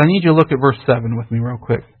 But I need you to look at verse 7 with me real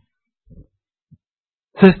quick.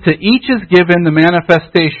 It says, to each is given the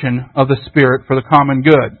manifestation of the Spirit for the common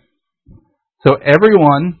good. So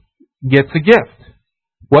everyone gets a gift.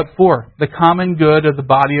 What for? The common good of the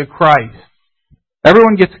body of Christ.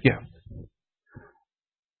 Everyone gets a gift.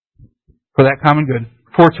 For that common good.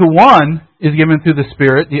 For to one is given through the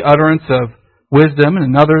Spirit the utterance of wisdom, and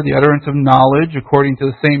another the utterance of knowledge according to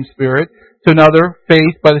the same Spirit. To another,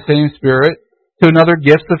 faith by the same Spirit. To another,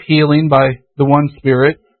 gifts of healing by the one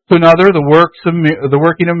Spirit. To another, the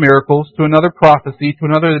working of miracles. To another, prophecy. To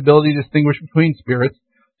another, the ability to distinguish between spirits.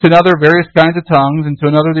 To another, various kinds of tongues. And to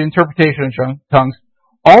another, the interpretation of tongues.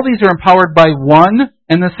 All these are empowered by one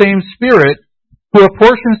and the same Spirit, who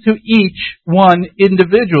apportions to each one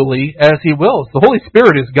individually as He wills. The Holy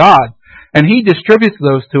Spirit is God, and He distributes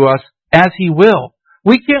those to us as He will.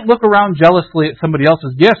 We can't look around jealously at somebody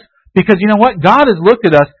else's gifts, because you know what? God has looked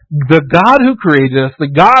at us, the God who created us,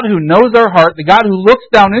 the God who knows our heart, the God who looks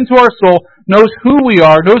down into our soul, knows who we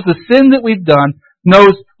are, knows the sin that we've done,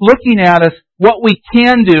 knows looking at us what we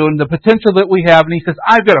can do and the potential that we have, and He says,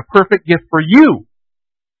 I've got a perfect gift for you.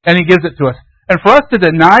 And He gives it to us. And for us to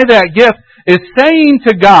deny that gift is saying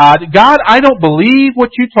to God, God, I don't believe what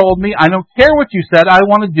you told me. I don't care what you said. I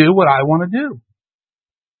want to do what I want to do.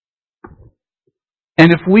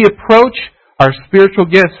 And if we approach our spiritual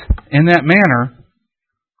gifts in that manner,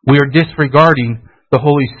 we are disregarding the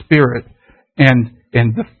Holy Spirit and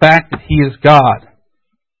the fact that He is God.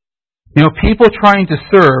 People trying to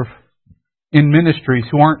serve in ministries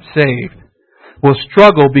who aren't saved will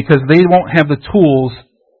struggle because they won't have the tools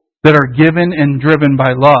that are given and driven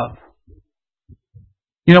by love.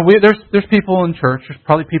 There's people in church, there's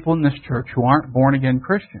probably people in this church who aren't born again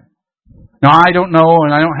Christians. Now, I don't know,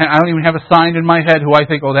 and I don't even have assigned in my head who I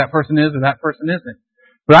think, that person is or that person isn't.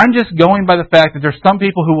 But I'm just going by the fact that there's some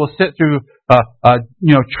people who will sit through,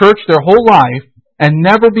 church their whole life and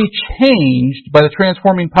never be changed by the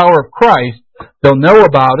transforming power of Christ. They'll know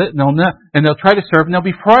about it, and they'll try to serve, and they'll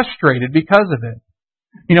be frustrated because of it.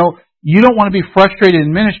 You don't want to be frustrated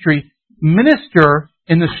in ministry. Minister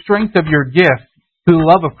in the strength of your gift through the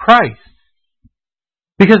love of Christ.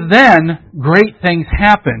 Because then great things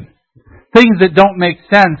happen. Things that don't make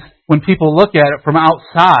sense when people look at it from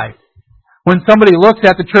outside. When somebody looks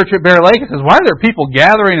at the church at Bear Lake and says, why are there people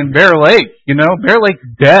gathering in Bear Lake? Bear Lake's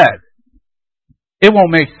dead. It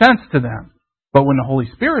won't make sense to them. But when the Holy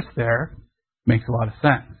Spirit's there, it makes a lot of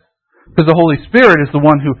sense. Because the Holy Spirit is the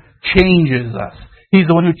one who changes us. He's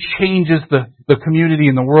the one who changes the community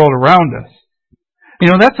and the world around us.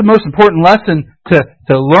 That's the most important lesson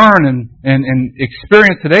to learn and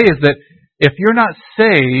experience today, is that if you're not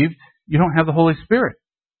saved, you don't have the Holy Spirit.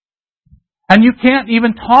 And you can't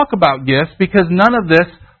even talk about gifts, because none of this,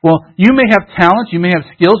 you may have talents, you may have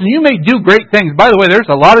skills, and you may do great things. By the way, there's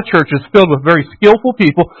a lot of churches filled with very skillful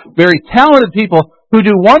people, very talented people who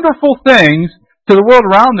do wonderful things to the world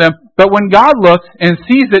around them, but when God looks and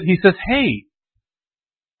sees it, He says, hey,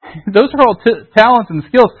 those are all talents and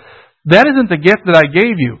skills. That isn't the gift that I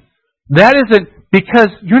gave you. That isn't, because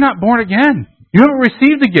you're not born again. You haven't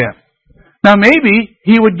received the gift. Now maybe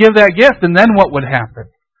He would give that gift, and then what would happen?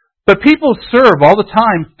 But people serve all the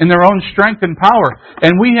time in their own strength and power,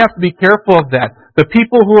 and we have to be careful of that. The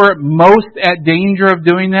people who are most at danger of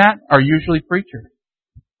doing that are usually preachers.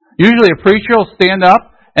 Usually a preacher will stand up,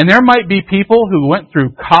 and there might be people who went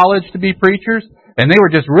through college to be preachers, and they were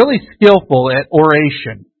just really skillful at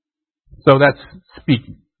oration. So that's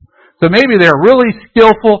speaking. So maybe they're really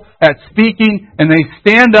skillful at speaking, and they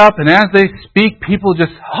stand up, and as they speak, people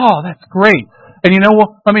just, that's great. And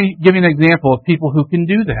let me give you an example of people who can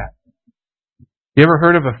do that. You ever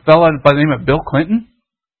heard of a fellow by the name of Bill Clinton?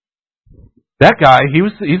 That guy,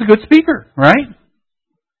 he's a good speaker, right?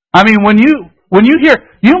 I mean, when you hear,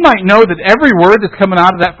 you might know that every word that's coming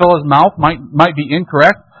out of that fellow's mouth might be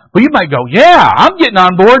incorrect, but you might go, yeah, I'm getting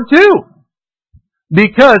on board too.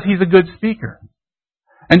 Because he's a good speaker.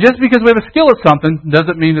 And just because we have a skill at something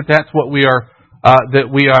doesn't mean that that's what we are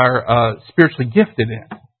spiritually gifted in.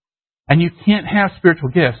 And you can't have spiritual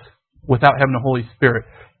gifts without having the Holy Spirit.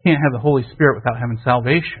 You can't have the Holy Spirit without having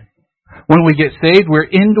salvation. When we get saved, we're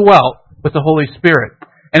indwelt with the Holy Spirit.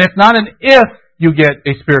 And it's not an if you get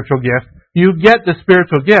a spiritual gift, you get the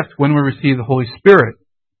spiritual gift when we receive the Holy Spirit.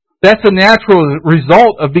 That's a natural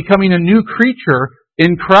result of becoming a new creature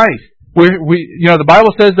in Christ. The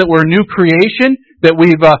Bible says that we're a new creation, that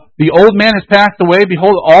the old man has passed away,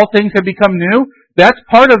 behold, all things have become new. That's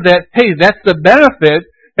part of that. Hey, that's the benefit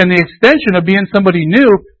and the extension of being somebody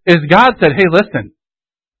new, is God said, hey, listen,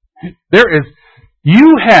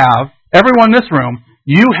 everyone in this room,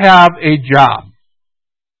 you have a job.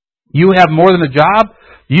 You have more than a job.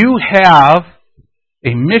 You have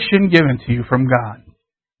a mission given to you from God.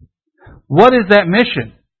 What is that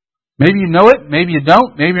mission? Maybe you know it, maybe you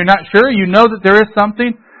don't, maybe you're not sure. You know that there is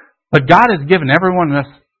something, but God has given everyone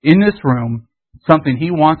in this room something He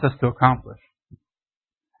wants us to accomplish.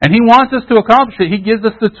 And He wants us to accomplish it. He gives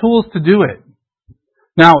us the tools to do it.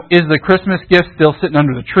 Now, is the Christmas gift still sitting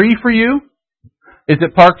under the tree for you? Is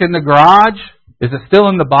it parked in the garage? Is it still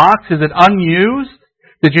in the box? Is it unused?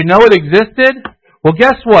 Did you know it existed? Well,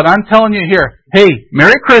 guess what? I'm telling you here. Hey,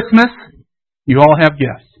 Merry Christmas. You all have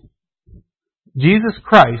gifts. Jesus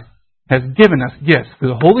Christ has given us gifts through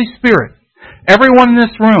the Holy Spirit. Everyone in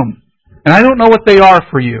this room. And I don't know what they are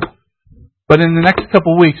for you. But in the next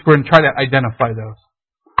couple weeks, we're going to try to identify those.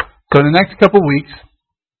 So in the next couple weeks,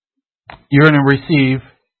 you're going to receive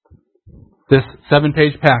this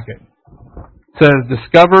 7-page packet. It says,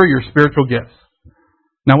 Discover Your Spiritual Gifts.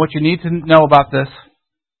 Now what you need to know about this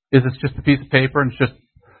is it's just a piece of paper and it's just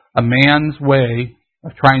a man's way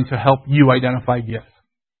of trying to help you identify gifts.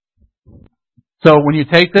 So when you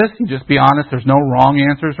take this, you just be honest, there's no wrong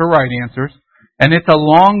answers or right answers. And it's a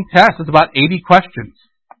long test. It's about 80 questions.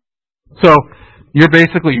 So you're going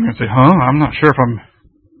to say, I'm not sure if I'm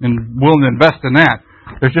willing to invest in that.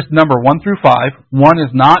 There's just number 1 through 5. 1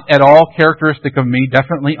 is not at all characteristic of me,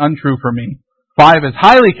 definitely untrue for me. 5 is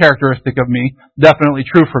highly characteristic of me, definitely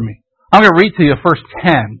true for me. I'm going to read to you the first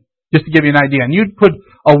 10, just to give you an idea. And you'd put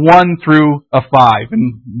a 1 through a 5,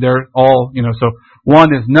 and they're all, so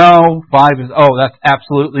 1 is no, 5 is, that's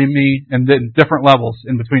absolutely me, and then different levels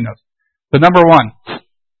in between those. So number 1,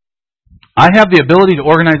 I have the ability to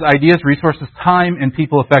organize ideas, resources, time, and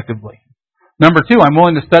people effectively. Number 2, I'm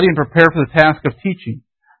willing to study and prepare for the task of teaching.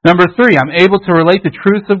 Number 3, I'm able to relate the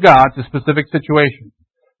truths of God to specific situations.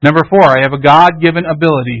 Number 4, I have a God-given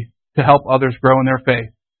ability to help others grow in their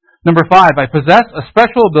faith. Number 5, I possess a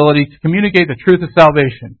special ability to communicate the truth of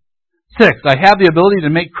salvation. 6, I have the ability to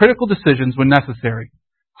make critical decisions when necessary.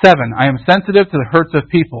 7, I am sensitive to the hurts of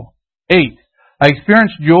people. 8, I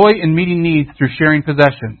experience joy in meeting needs through sharing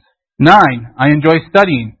possessions. 9, I enjoy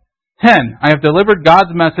studying. 10, I have delivered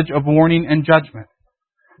God's message of warning and judgment.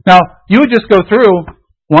 Now, you would just go through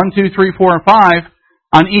 1, 2, 3, 4, and 5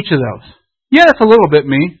 on each of those. Yeah, that's a little bit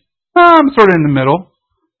me. I'm sort of in the middle.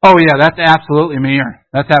 Oh yeah, that's absolutely me, or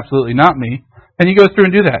that's absolutely not me. And you go through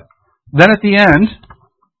and do that. Then at the end,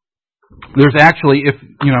 there's actually,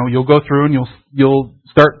 you'll go through and you'll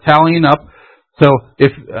start tallying up. So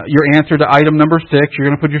if your answer to item number 6, you're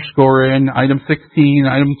going to put your score in, item 16,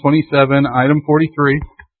 item 27, item 43,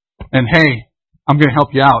 and hey, I'm going to help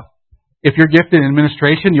you out. If you're gifted in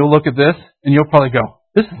administration, you'll look at this and you'll probably go,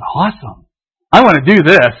 this is awesome. I want to do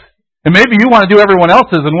this. And maybe you want to do everyone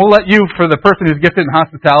else's, and we'll let you, for the person who's gifted in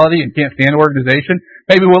hospitality and can't stand organization,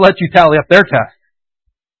 maybe we'll let you tally up their test.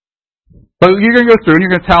 But you're going to go through and you're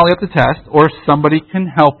going to tally up the test, or somebody can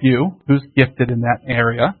help you who's gifted in that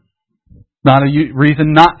area. Not a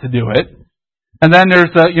reason not to do it. And then there's,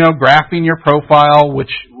 graphing your profile, which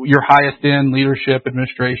you're highest in, leadership,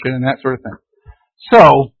 administration, and that sort of thing.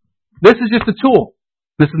 So, this is just a tool.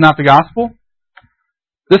 This is not the gospel.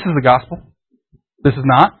 This is the gospel. This is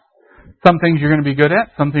not. Some things you're going to be good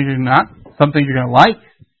at, some things you're not. Some things you're going to like.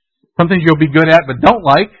 Some things you'll be good at but don't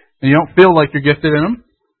like, and you don't feel like you're gifted in them.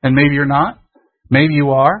 And maybe you're not. Maybe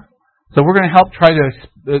you are. So we're going to help try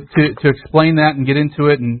to explain that and get into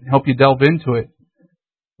it and help you delve into it.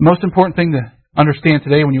 The most important thing to understand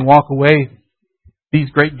today when you walk away,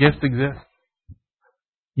 these great gifts exist.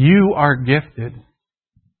 You are gifted.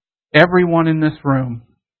 Everyone in this room.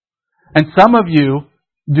 And some of you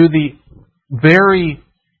do the very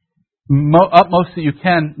utmost that you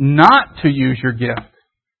can not to use your gift.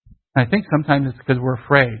 And I think sometimes it's because we're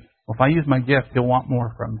afraid. Well, if I use my gift, He'll want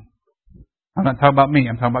more from me. I'm not talking about me.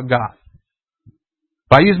 I'm talking about God.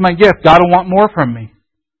 If I use my gift, God will want more from me.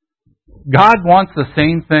 God wants the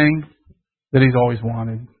same thing that He's always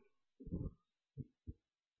wanted.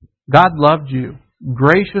 God loved you.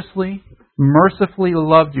 Graciously, mercifully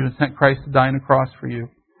loved you and sent Christ to die on the cross for you.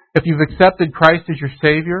 If you've accepted Christ as your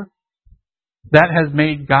Savior, that has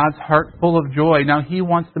made God's heart full of joy. Now He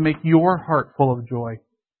wants to make your heart full of joy.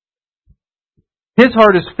 His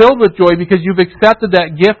heart is filled with joy because you've accepted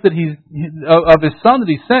that gift that of His Son that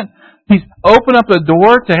He sent. He's opened up the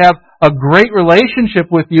door to have a great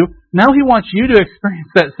relationship with you. Now He wants you to experience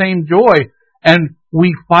that same joy. And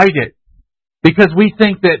we fight it because we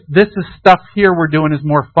think that this is stuff here we're doing is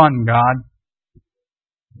more fun, God.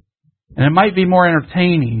 And it might be more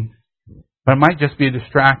entertaining, but it might just be a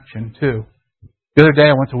distraction too. The other day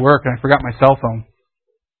I went to work and I forgot my cell phone.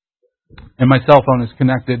 And my cell phone is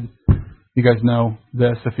connected, you guys know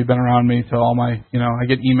this if you've been around me, to all my, I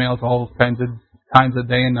get emails all kinds of times of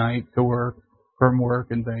day and night to work, from work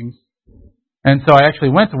and things. And so I actually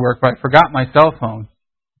went to work, but I forgot my cell phone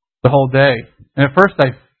the whole day. And at first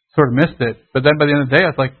I sort of missed it, but then by the end of the day I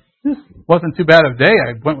was like, this wasn't too bad of a day.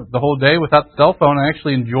 I went the whole day without the cell phone. I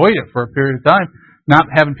actually enjoyed it for a period of time, not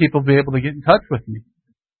having people be able to get in touch with me.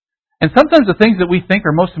 And sometimes the things that we think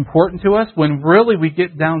are most important to us, when really we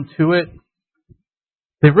get down to it,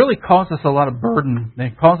 they really cause us a lot of burden. They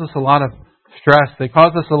cause us a lot of stress. They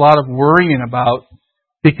cause us a lot of worrying about,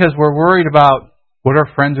 because we're worried about what our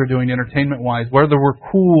friends are doing entertainment-wise, whether we're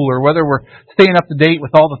cool or whether we're staying up to date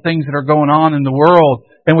with all the things that are going on in the world.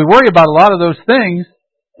 And we worry about a lot of those things,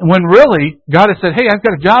 when really God has said, hey, I've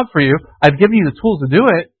got a job for you. I've given you the tools to do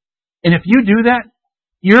it. And if you do that,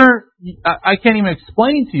 I can't even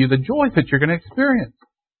explain to you the joy that you're going to experience.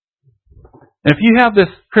 And if you have this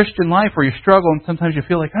Christian life where you struggle and sometimes you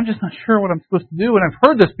feel like, I'm just not sure what I'm supposed to do, and I've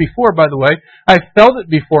heard this before, by the way, I've felt it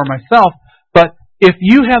before myself, but if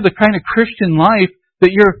you have the kind of Christian life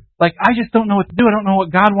that you're like, I just don't know what to do, I don't know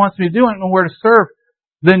what God wants me to do, I don't know where to serve,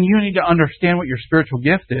 then you need to understand what your spiritual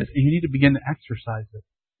gift is, and you need to begin to exercise it.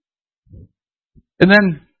 And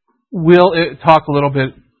then we'll talk a little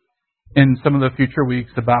bit in some of the future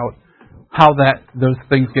weeks about how those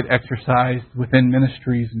things get exercised within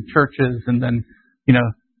ministries and churches, and then,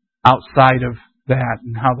 outside of that,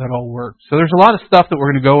 and how that all works. So there's a lot of stuff that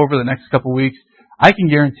we're going to go over the next couple of weeks. I can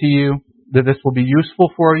guarantee you that this will be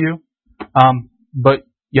useful for you, but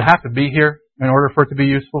you have to be here in order for it to be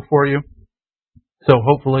useful for you. So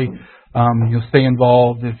hopefully you'll stay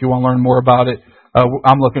involved if you want to learn more about it.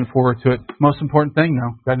 I'm looking forward to it. Most important thing,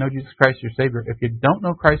 though, you got to know Jesus Christ as your Savior. If you don't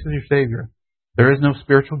know Christ as your Savior, there is no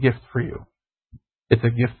spiritual gift for you. It's a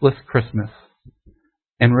giftless Christmas.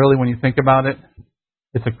 And really, when you think about it,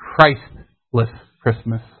 it's a Christless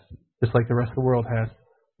Christmas, just like the rest of the world has,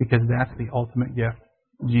 because that's the ultimate gift.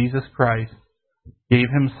 Jesus Christ gave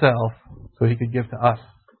Himself so He could give to us.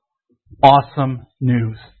 Awesome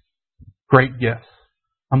news. Great gifts.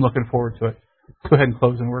 I'm looking forward to it. Let's go ahead and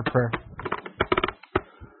close in a word of prayer.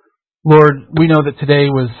 Lord, we know that today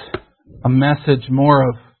was a message more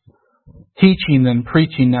of teaching than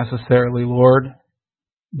preaching necessarily, Lord.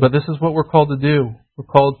 But this is what we're called to do. We're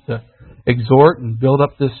called to exhort and build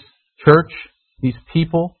up this church, these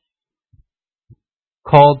people.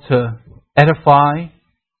 Called to edify,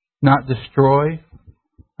 not destroy.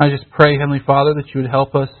 I just pray, Heavenly Father, that You would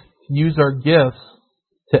help us use our gifts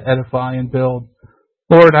to edify and build.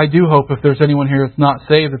 Lord, I do hope if there's anyone here that's not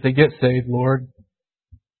saved, that they get saved, Lord.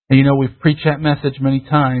 And we've preached that message many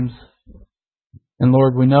times. And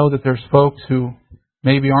Lord, we know that there's folks who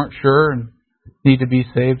maybe aren't sure and need to be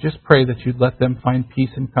saved. Just pray that You'd let them find peace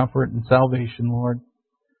and comfort and salvation, Lord.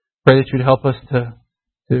 Pray that You'd help us to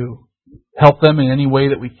help them in any way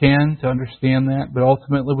that we can to understand that. But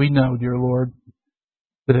ultimately we know, dear Lord,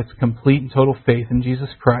 that it's complete and total faith in Jesus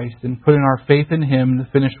Christ and putting our faith in Him, the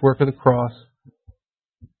finished work of the cross.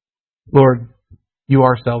 Lord, You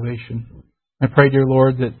are salvation. I pray, dear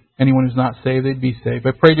Lord, that anyone who's not saved, they'd be saved.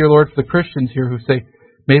 I pray, dear Lord, for the Christians here who say,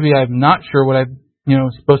 maybe I'm not sure what I'm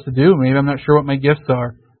supposed to do. Maybe I'm not sure what my gifts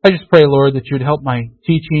are. I just pray, Lord, that You'd help my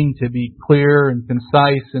teaching to be clear and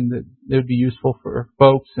concise and that it would be useful for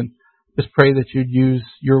folks. And just pray that You'd use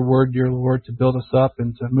Your word, dear Lord, to build us up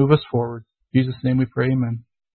and to move us forward. In Jesus' name we pray, amen.